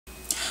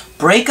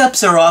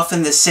Breakups are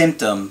often the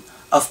symptom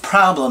of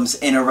problems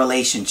in a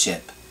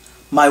relationship.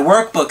 My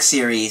workbook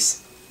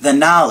series, The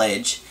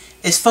Knowledge,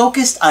 is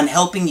focused on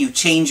helping you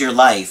change your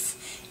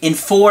life in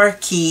 4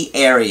 key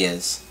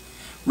areas: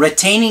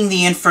 retaining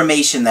the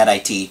information that I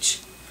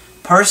teach,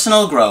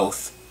 personal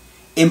growth,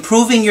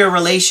 improving your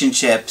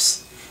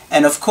relationships,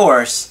 and of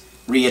course,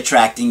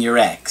 re-attracting your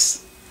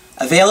ex.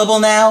 Available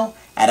now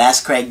at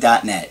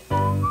AskCraig.net.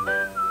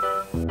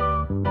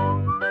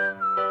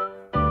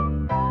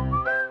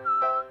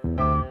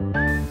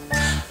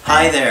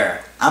 Hi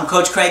there, I'm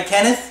Coach Craig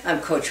Kenneth. I'm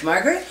Coach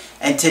Margaret.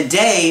 And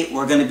today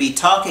we're going to be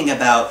talking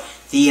about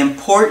the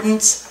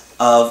importance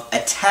of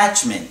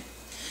attachment.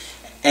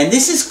 And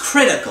this is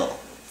critical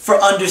for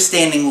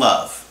understanding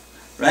love,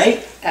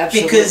 right?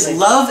 Absolutely. Because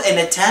love and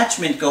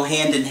attachment go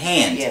hand in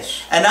hand.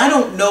 Yes. And I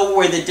don't know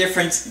where the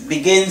difference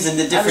begins and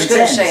the difference ends.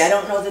 I was going to say, I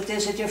don't know that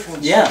there's a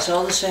difference. Yeah. It's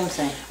all the same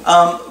thing.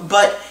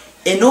 But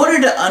in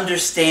order to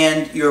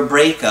understand your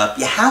breakup,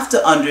 you have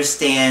to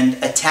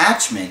understand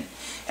attachment.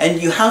 And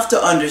you have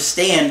to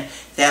understand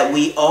that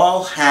we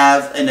all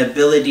have an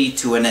ability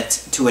to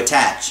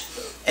attach.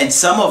 And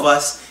some of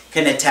us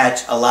can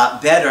attach a lot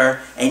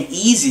better and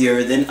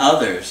easier than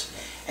others.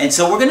 And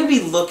so we're going to be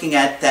looking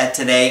at that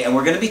today, and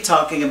we're going to be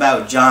talking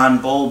about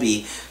John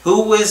Bowlby,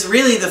 who was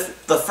really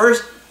the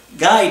first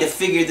guy to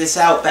figure this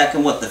out back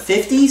in, what, the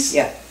 50s?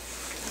 Yeah.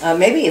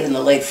 Maybe even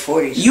the late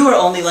 40s. You were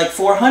only like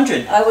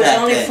 400 I was back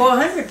only then.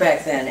 400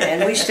 back then,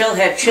 and we still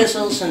had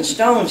chisels and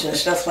stones and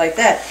stuff like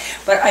that.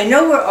 But I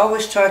know we're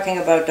always talking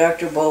about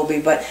Dr. Bowlby,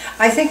 but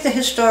I think the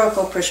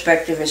historical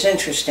perspective is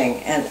interesting,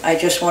 and I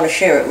just want to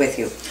share it with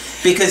you.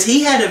 Because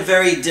he had a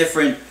very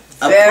different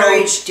Very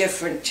approach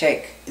different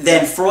take.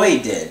 than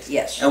Freud did.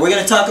 Yes. And we're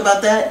going to talk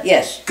about that?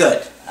 Yes.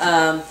 Good.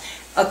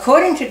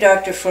 According to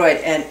Dr. Freud,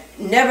 and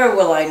never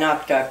will I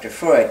knock Dr.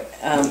 Freud,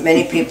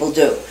 many people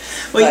do.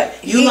 Well,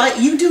 but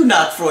you do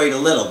knock Freud a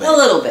little bit. A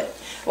little bit.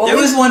 Well, there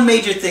was one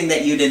major thing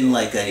that you didn't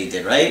like that he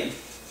did, right?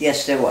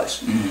 Yes, there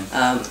was.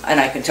 Mm-hmm. And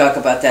I can talk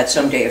about that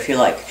someday if you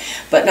like,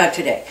 but not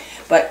today.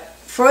 But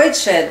Freud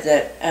said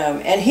that,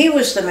 and he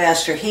was the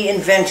master, he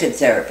invented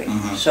therapy.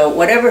 Mm-hmm. So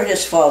whatever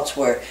his faults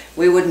were,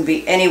 we wouldn't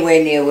be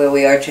anywhere near where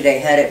we are today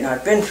had it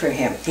not been for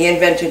him. He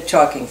invented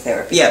talking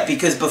therapy. Yeah,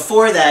 because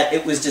before that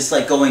it was just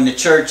like going to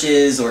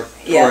churches or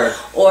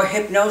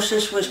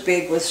hypnosis was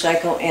big with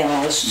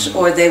psychoanalysts, Mm-hmm.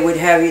 or they would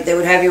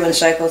have you in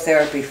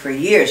psychotherapy for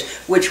years,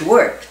 which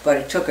worked, but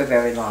it took a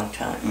very long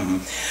time.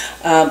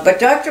 Mm-hmm.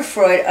 But Dr.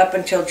 Freud, up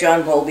until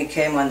John Bowlby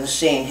came on the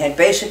scene, had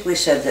basically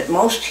said that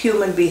most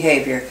human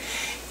behavior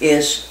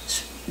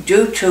is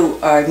due to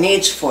our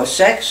needs for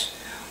sex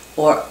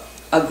or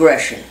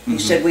aggression. He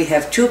said we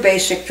have 2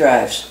 basic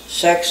drives,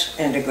 sex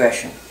and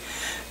aggression.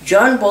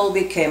 John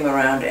Bowlby came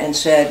around and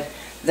said,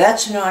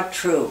 that's not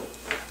true.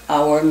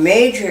 Our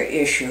major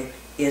issue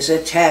is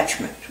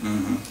attachment.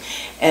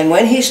 And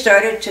when he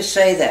started to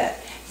say that,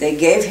 they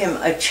gave him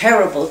a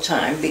terrible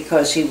time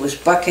because he was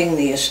bucking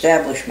the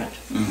establishment.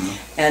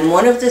 And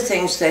one of the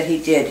things that he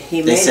did,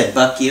 They said,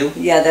 "Buck you"?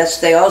 Yeah,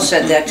 they all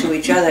said that to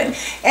each other.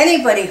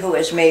 Anybody who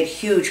has made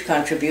huge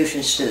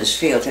contributions to this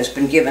field has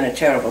been given a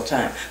terrible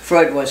time.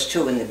 Freud was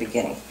too in the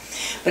beginning.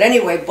 But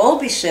anyway,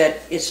 Bowlby said,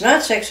 it's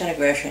not sex and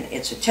aggression,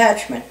 it's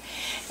attachment.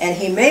 And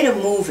he made a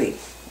movie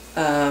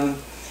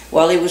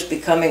while he was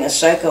becoming a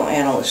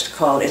psychoanalyst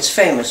it's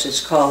famous,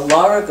 it's called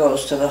Laura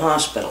Goes to the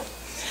Hospital.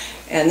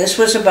 And this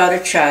was about a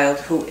child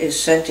who is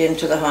sent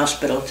into the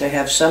hospital to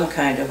have some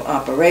kind of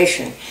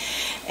operation.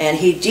 And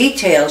he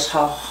details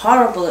how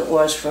horrible it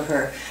was for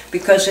her,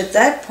 because at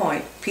that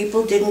point,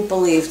 people didn't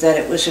believe that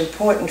it was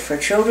important for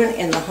children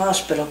in the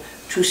hospital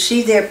to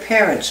see their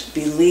parents,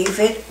 believe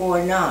it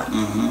or not.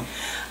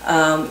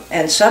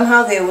 And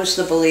somehow there was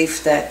the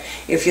belief that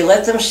if you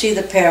let them see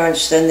the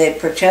parents, then they'd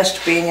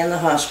protest being in the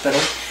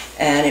hospital,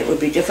 and it would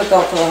be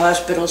difficult for the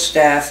hospital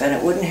staff, and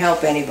it wouldn't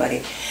help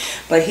anybody.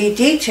 But he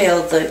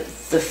detailed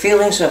the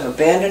feelings of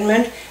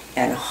abandonment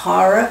and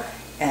horror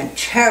and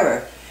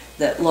terror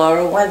that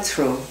Laura went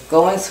through,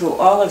 going through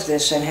all of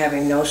this and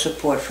having no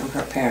support from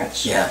her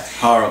parents. Yeah,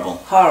 horrible.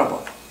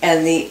 Horrible.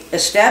 And the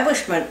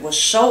establishment was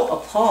so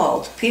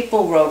appalled,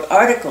 people wrote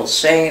articles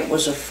saying it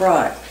was a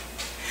fraud.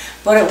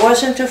 But it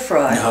wasn't a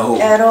fraud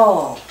at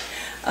all.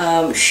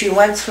 She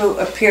went through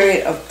a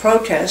period of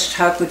protest.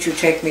 How could you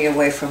take me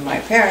away from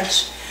my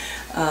parents?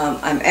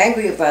 I'm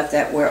angry about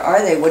that. Where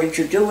are they? What did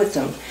you do with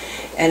them?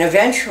 And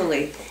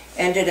eventually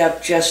ended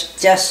up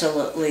just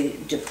desolately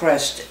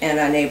depressed and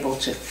unable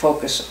to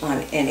focus on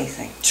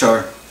anything.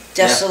 Sure.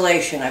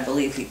 Desolation, yeah. I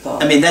believe he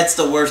called it. I mean, that's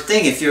the worst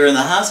thing. If you're in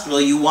the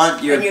hospital, you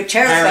want your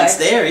parents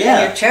there. Yeah.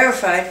 And you're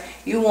terrified.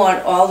 You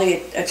want all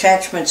the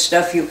attachment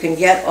stuff you can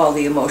get, all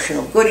the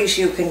emotional goodies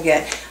you can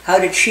get. How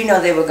did she know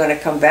they were going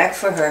to come back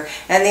for her?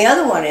 And the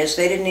other one is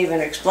they didn't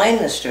even explain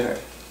this to her.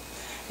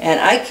 And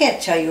I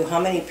can't tell you how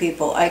many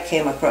people I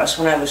came across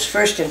when I was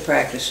first in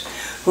practice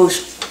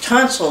whose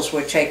tonsils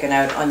were taken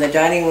out on the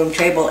dining room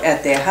table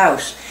at their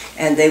house,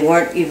 and they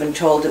weren't even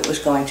told it was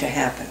going to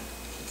happen.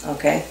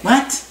 Okay?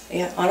 What?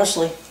 Yeah,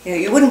 honestly.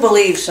 You wouldn't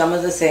believe some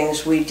of the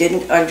things we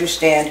didn't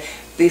understand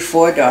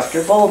before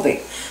Dr. Bowlby.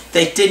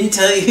 They didn't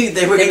tell you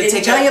they were They going to didn't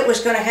take tell out... you it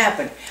was going to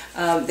happen.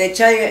 They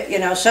tell you, you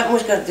know, something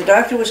was going. The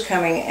doctor was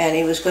coming, and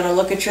he was going to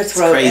look at your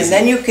throat, crazy. and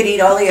then you could eat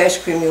all the ice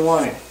cream you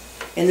wanted.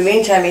 In the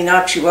meantime, he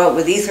knocks you out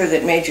with ether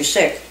that made you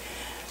sick,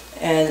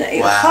 and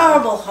Wow.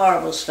 horrible,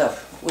 horrible stuff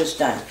was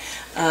done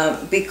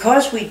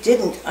because we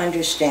didn't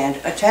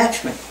understand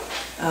attachment.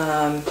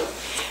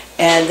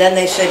 And then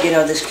they said, you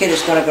know, this kid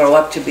is going to grow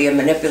up to be a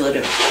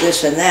manipulative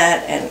this and that,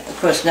 and of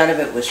course none of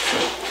it was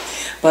true.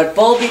 But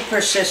Bowlby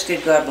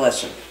persisted, God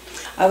bless him.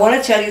 I want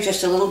to tell you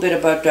just a little bit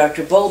about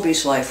Dr.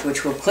 Bowlby's life,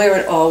 which will clear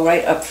it all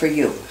right up for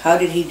you. How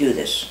did he do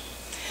this?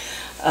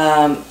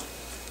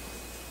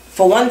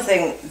 For one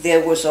thing,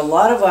 there was a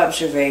lot of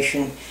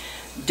observation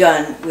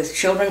done with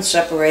children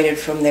separated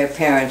from their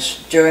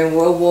parents during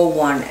World War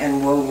I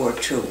and World War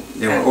II.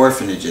 There were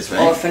orphanages,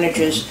 right?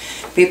 Orphanages,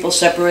 people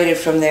separated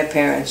from their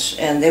parents,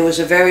 and there was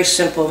a very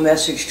simple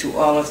message to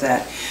all of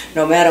that.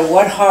 No matter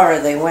what horror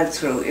they went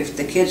through, if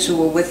the kids who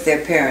were with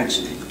their parents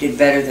did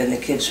better than the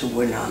kids who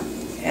were not.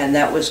 And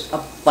that was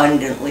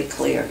abundantly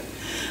clear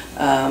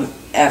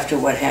after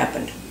what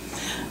happened.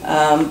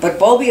 But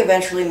Bowlby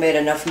eventually made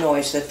enough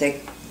noise that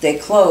they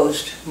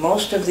closed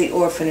most of the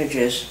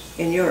orphanages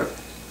in Europe.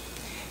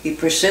 He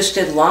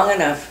persisted long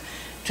enough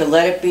to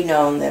let it be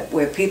known that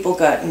where people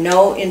got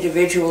no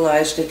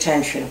individualized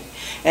attention,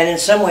 and in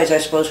some ways I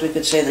suppose we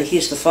could say that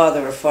he's the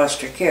father of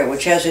foster care,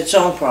 which has its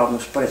own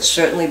problems, but it's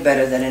certainly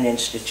better than an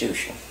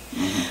institution.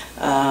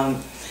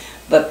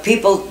 But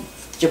people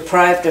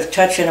deprived of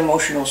touch and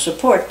emotional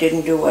support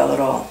didn't do well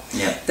at all.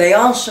 Yeah. They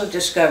also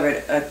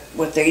discovered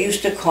what they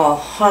used to call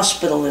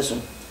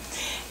hospitalism.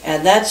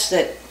 And that's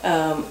that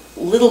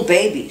little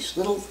babies,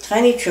 little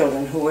tiny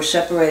children who were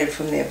separated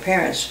from their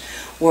parents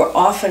were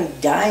often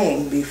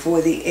dying before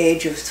the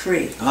age of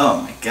 3.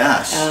 Oh my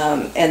gosh.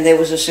 And there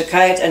was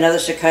another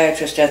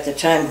psychiatrist at the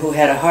time who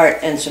had a heart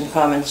and some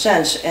common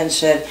sense and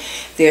said,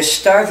 they're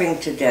starving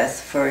to death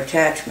for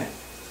attachment.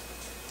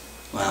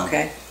 Wow.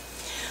 Okay?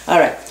 All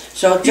right.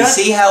 So You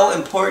see how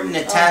important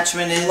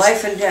attachment is?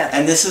 Life and death.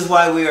 And this is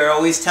why we are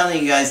always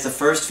telling you guys the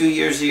first few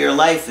years of your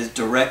life is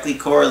directly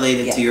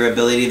correlated to your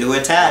ability to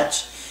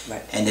attach.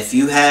 Right. And if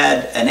you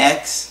had an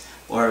ex,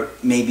 or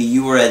maybe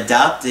you were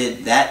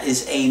adopted, that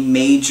is a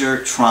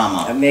major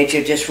trauma. A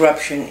major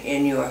disruption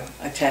in your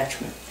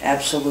attachment,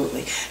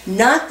 absolutely.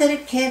 Not that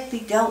it can't be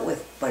dealt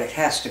with, but it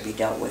has to be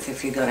dealt with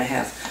if you're going to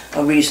have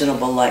a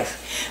reasonable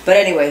life. But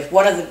anyway,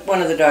 one of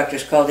the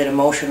doctors called it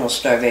emotional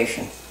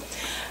starvation.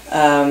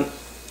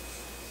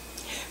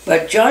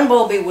 But John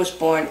Bowlby was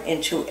born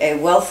into a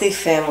wealthy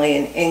family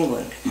in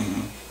England.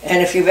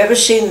 And if you've ever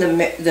seen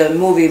the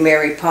movie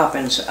Mary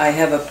Poppins, I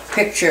have a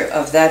picture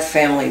of that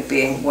family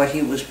being what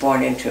he was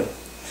born into.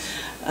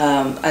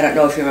 I don't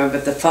know if you remember,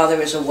 but the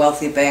father is a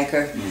wealthy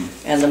banker,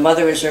 and the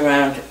mother is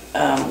around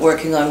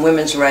working on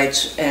women's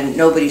rights, and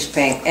nobody's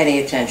paying any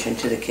attention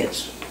to the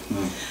kids.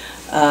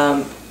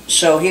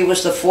 So he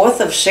was the 4th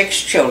of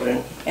 6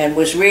 children, and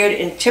was reared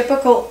in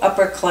typical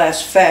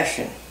upper-class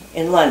fashion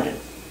in London.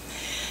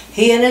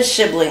 He and his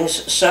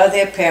siblings saw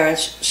their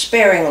parents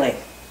sparingly.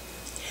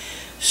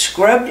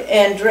 Scrubbed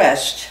and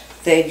dressed,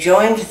 they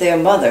joined their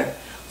mother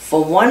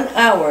for 1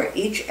 hour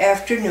each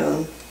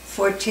afternoon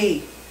for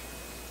tea.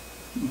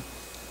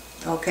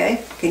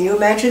 Okay, can you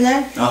imagine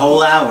that? A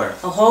whole hour.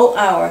 A whole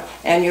hour,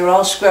 and you're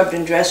all scrubbed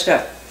and dressed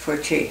up for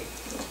tea.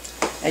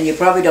 And you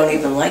probably don't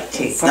even like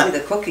tea. Probably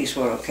the cookies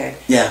were okay.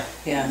 Yeah.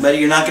 Yeah. But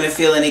you're not going to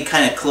feel any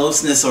kind of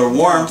closeness or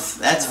warmth,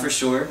 that's No. for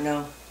sure.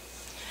 No.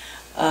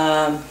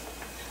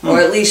 Or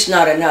at least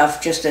not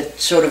enough, just a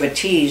sort of a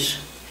tease.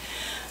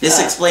 This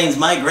explains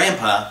my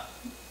grandpa.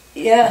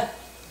 Yeah,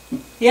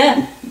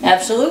 yeah,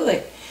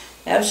 absolutely,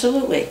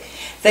 absolutely.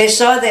 They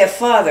saw their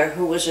father,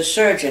 who was a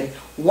surgeon,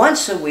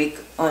 once a week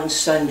on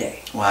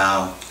Sunday.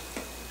 Wow.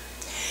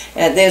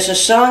 And there's a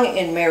song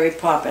in Mary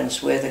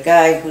Poppins where the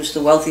guy who's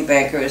the wealthy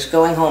banker is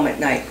going home at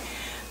night,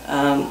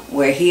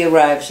 where he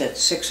arrives at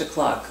 6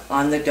 o'clock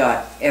on the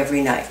dot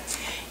every night,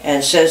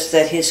 and says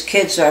that his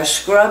kids are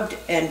scrubbed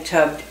and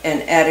tubbed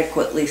and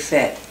adequately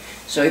fed.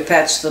 So he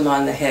pats them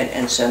on the head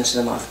and sends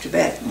them off to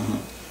bed.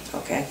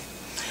 Okay?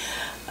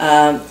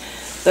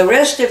 The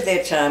rest of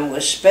their time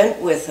was spent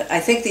with,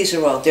 I think these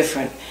are all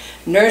different,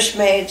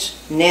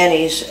 nursemaids,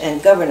 nannies,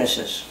 and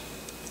governesses.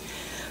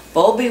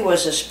 Bowlby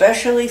was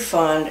especially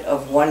fond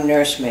of one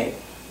nursemaid.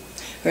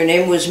 Her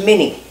name was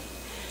Minnie,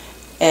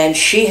 and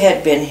she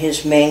had been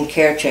his main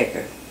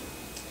caretaker.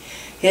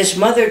 His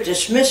mother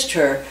dismissed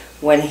her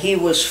when he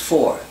was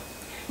 4.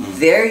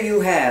 There you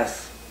have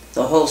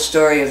the whole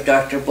story of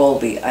Dr.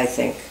 Bowlby, I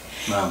think.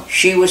 Wow.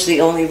 She was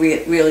the only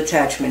real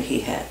attachment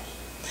he had.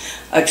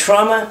 A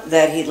trauma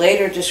that he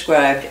later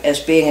described as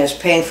being as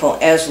painful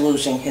as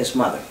losing his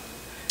mother.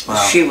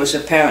 Wow. She was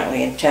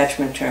apparently, in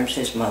attachment terms,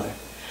 his mother.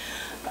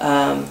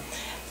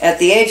 At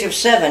the age of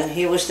 7,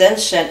 he was then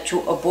sent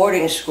to a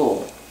boarding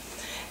school,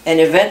 an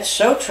event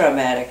so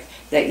traumatic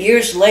that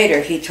years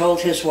later he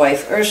told his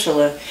wife,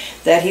 Ursula,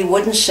 that he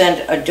wouldn't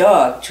send a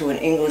dog to an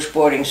English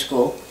boarding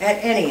school at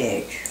any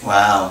age.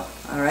 Wow.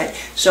 All right?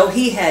 So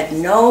he had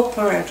no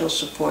parental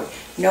support,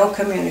 no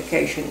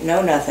communication,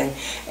 no nothing.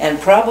 And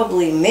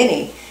probably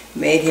Minnie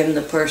made him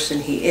the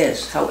person he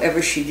is,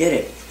 however she did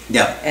it.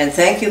 Yeah. And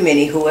thank you,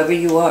 Minnie, whoever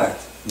you are.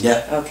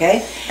 Yeah.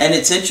 Okay? And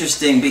it's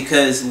interesting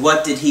because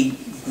what did he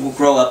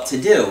grow up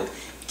to do?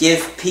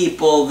 Give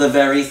people the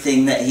very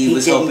thing that he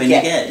was hoping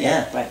to get.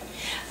 Yeah. Right.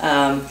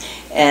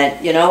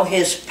 And, you know,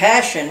 his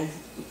passion,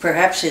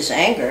 perhaps his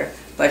anger,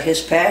 but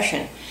his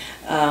passion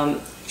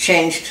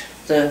changed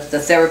the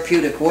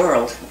therapeutic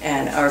world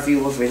and our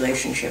view of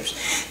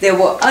relationships. There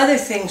were other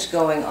things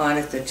going on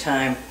at the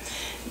time.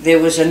 There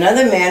was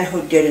another man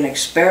who did an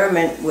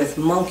experiment with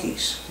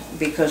monkeys,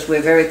 because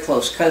we're very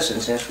close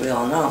cousins, as we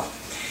all know.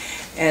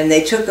 And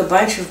they took a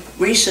bunch of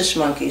rhesus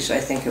monkeys, I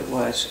think it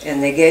was,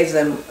 and they gave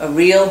them a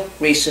real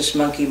rhesus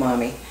monkey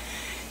mommy.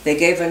 They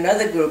gave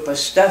another group a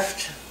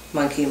stuffed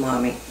monkey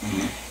mommy,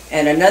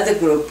 and another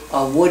group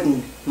a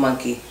wooden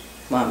monkey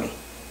mommy.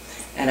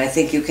 And I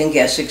think you can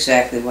guess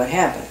exactly what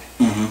happened.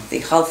 The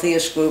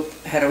healthiest group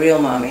had a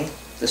real mommy.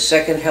 The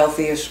second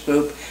healthiest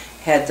group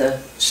had the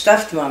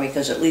stuffed mommy,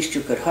 because at least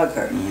you could hug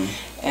her.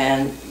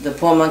 And the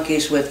poor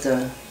monkeys with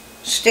the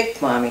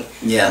stick mommy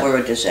were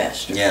a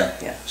disaster.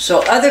 Yeah.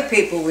 So other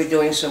people were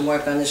doing some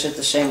work on this at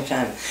the same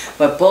time,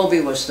 but Bowlby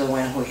was the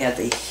one who had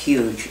the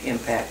huge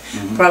impact,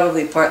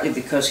 probably partly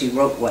because he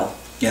wrote well.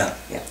 Yeah.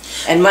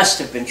 And must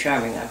have been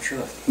charming, I'm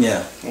sure.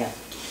 Yeah.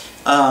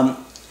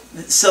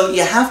 So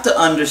you have to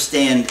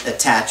understand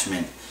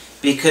attachment,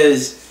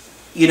 because,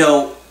 you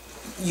know,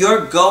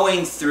 you're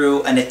going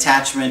through an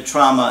attachment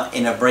trauma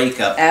in a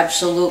breakup.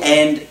 Absolutely.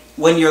 And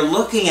when you're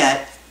looking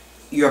at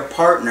your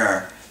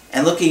partner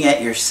and looking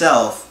at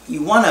yourself,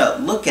 you want to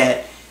look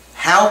at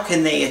how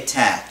can they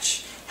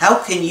attach?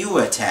 How can you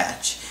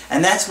attach?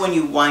 And that's when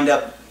you wind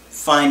up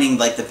finding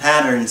like the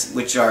patterns,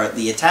 which are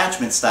the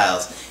attachment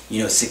styles.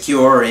 You know,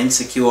 secure or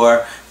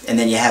insecure, and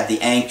then you have the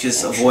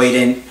anxious,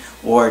 avoidant,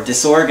 or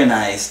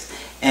disorganized.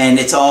 And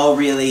it's all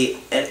really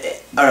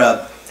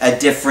a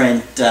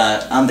different,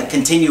 on the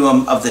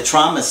continuum of the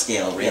trauma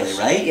scale, really,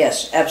 right?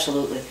 Yes,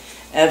 absolutely.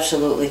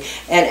 Absolutely.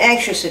 And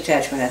anxious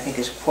attachment, I think,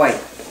 is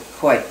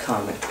quite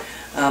common.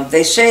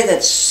 They say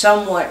that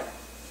somewhat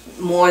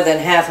more than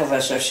half of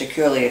us are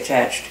securely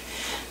attached.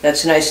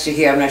 That's nice to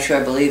hear. I'm not sure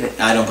I believe it.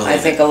 I don't believe it. I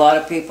think a lot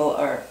of people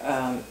are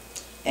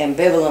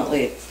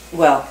ambivalently,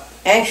 well,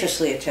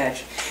 anxiously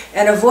attached.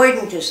 And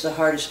avoidant is the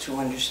hardest to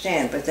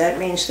understand, but that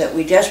means that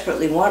we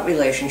desperately want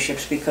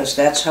relationships because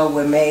that's how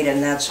we're made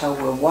and that's how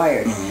we're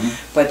wired.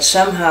 But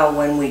somehow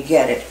when we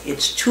get it,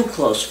 it's too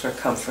close for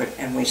comfort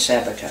and we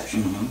sabotage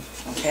it.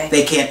 Okay?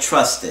 They can't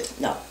trust it.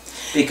 No.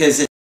 Because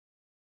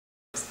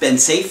it's been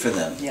safe for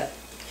them. Yeah.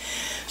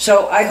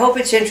 So I hope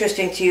it's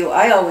interesting to you.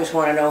 I always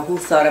want to know who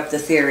thought up the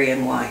theory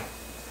and why.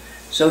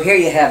 So here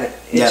you have it.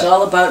 It's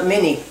all about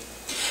Minnie.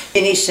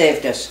 Minnie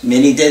saved us.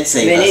 Minnie did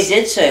save us. Minnie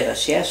did save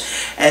us,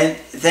 yes. And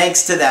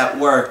thanks to that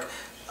work,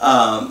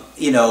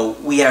 you know,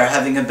 we are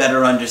having a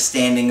better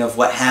understanding of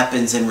what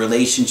happens in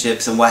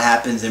relationships and what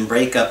happens in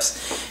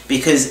breakups.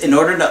 Because in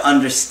order to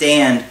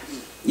understand,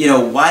 you know,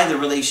 why the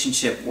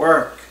relationship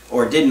worked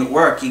or didn't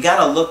work, you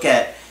got to look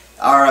at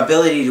our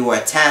ability to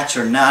attach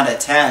or not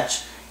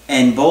attach.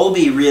 And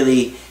Bowlby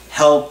really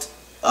helped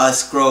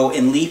us grow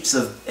in leaps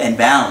and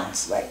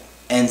bounds. Right.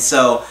 And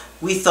so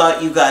we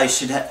thought you guys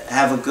should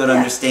have a good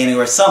understanding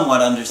or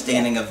somewhat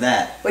understanding of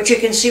that. But you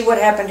can see what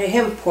happened to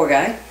him, poor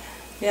guy.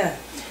 Yeah.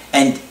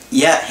 And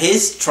yeah,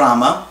 his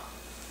trauma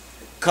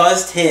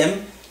caused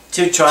him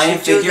to try and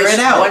figure it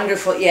out.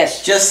 Wonderful,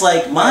 yes. Just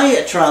like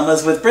my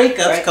traumas with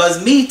breakups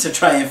caused me to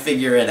try and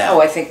figure it out.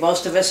 Oh, I think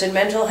most of us in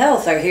mental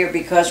health are here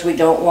because we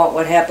don't want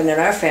what happened in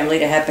our family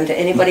to happen to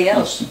anybody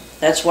else.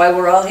 That's why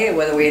we're all here,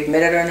 whether we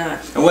admit it or not.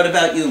 And what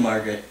about you,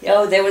 Margaret?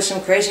 Oh, there were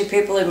some crazy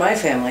people in my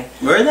family.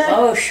 Were there?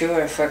 Oh,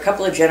 sure, for a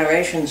couple of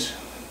generations.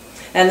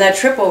 And that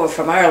trip over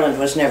from Ireland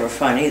was never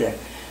fun either.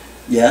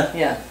 Yeah?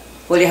 Yeah.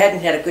 Well, you hadn't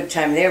had a good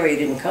time there or you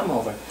didn't come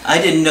over.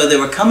 I didn't know they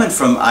were coming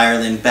from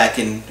Ireland back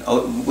in,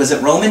 was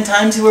it Roman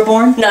times you were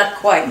born? Not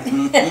quite.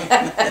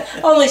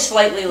 Only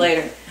slightly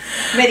later.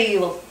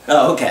 Medieval.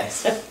 Oh, okay.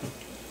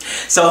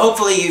 So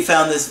hopefully you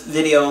found this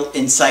video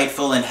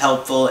insightful and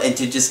helpful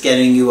into just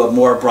getting you a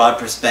more broad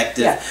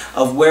perspective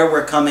of where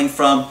we're coming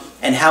from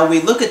and how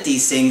we look at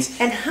these things.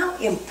 And how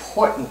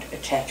important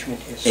attachment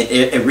is.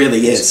 It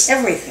really is. It's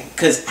everything.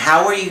 Because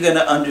how are you going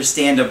to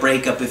understand a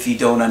breakup if you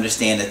don't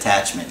understand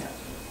attachment?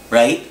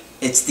 Right?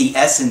 It's the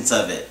essence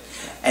of it.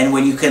 And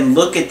when you can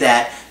look at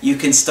that, you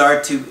can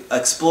start to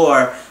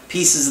explore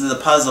pieces of the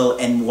puzzle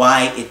and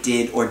why it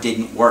did or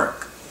didn't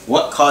work.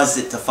 What caused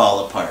it to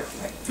fall apart,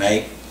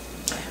 right?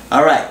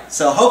 All right,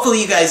 so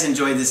hopefully you guys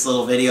enjoyed this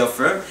little video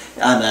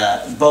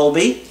on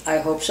Bowlby. I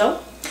hope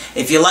so.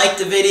 If you liked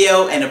the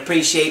video and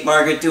appreciate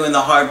Margaret doing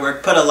the hard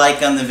work, put a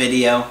like on the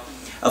video.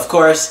 Of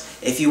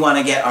course, if you want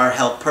to get our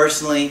help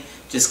personally,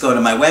 just go to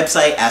my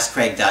website,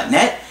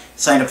 askcraig.net.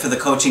 Sign up for the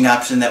coaching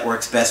option that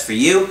works best for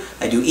you.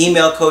 I do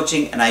email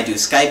coaching and I do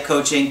Skype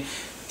coaching.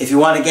 If you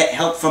want to get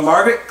help from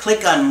Margaret,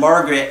 click on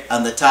Margaret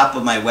on the top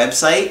of my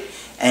website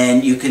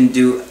and you can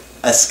do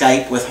a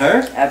Skype with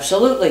her.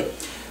 Absolutely.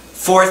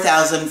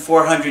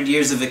 4,400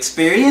 years of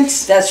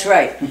experience. That's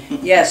right.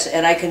 Yes,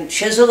 and I can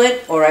chisel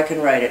it or I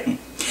can write it.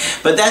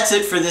 But that's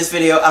it for this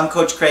video. I'm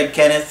Coach Craig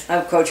Kenneth.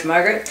 I'm Coach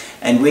Margaret.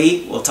 And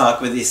we will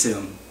talk with you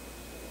soon.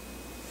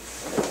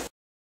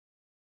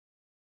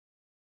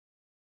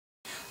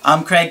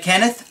 I'm Craig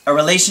Kenneth, a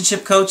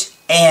relationship coach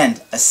and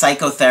a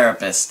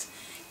psychotherapist.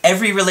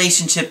 Every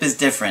relationship is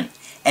different,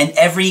 and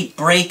every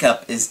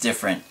breakup is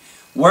different.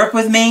 Work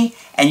with me,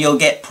 and you'll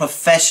get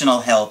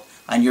professional help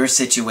on your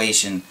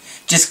situation.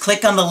 Just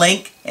click on the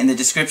link in the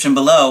description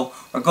below,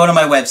 or go to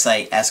my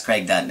website,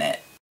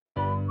 askcraig.net.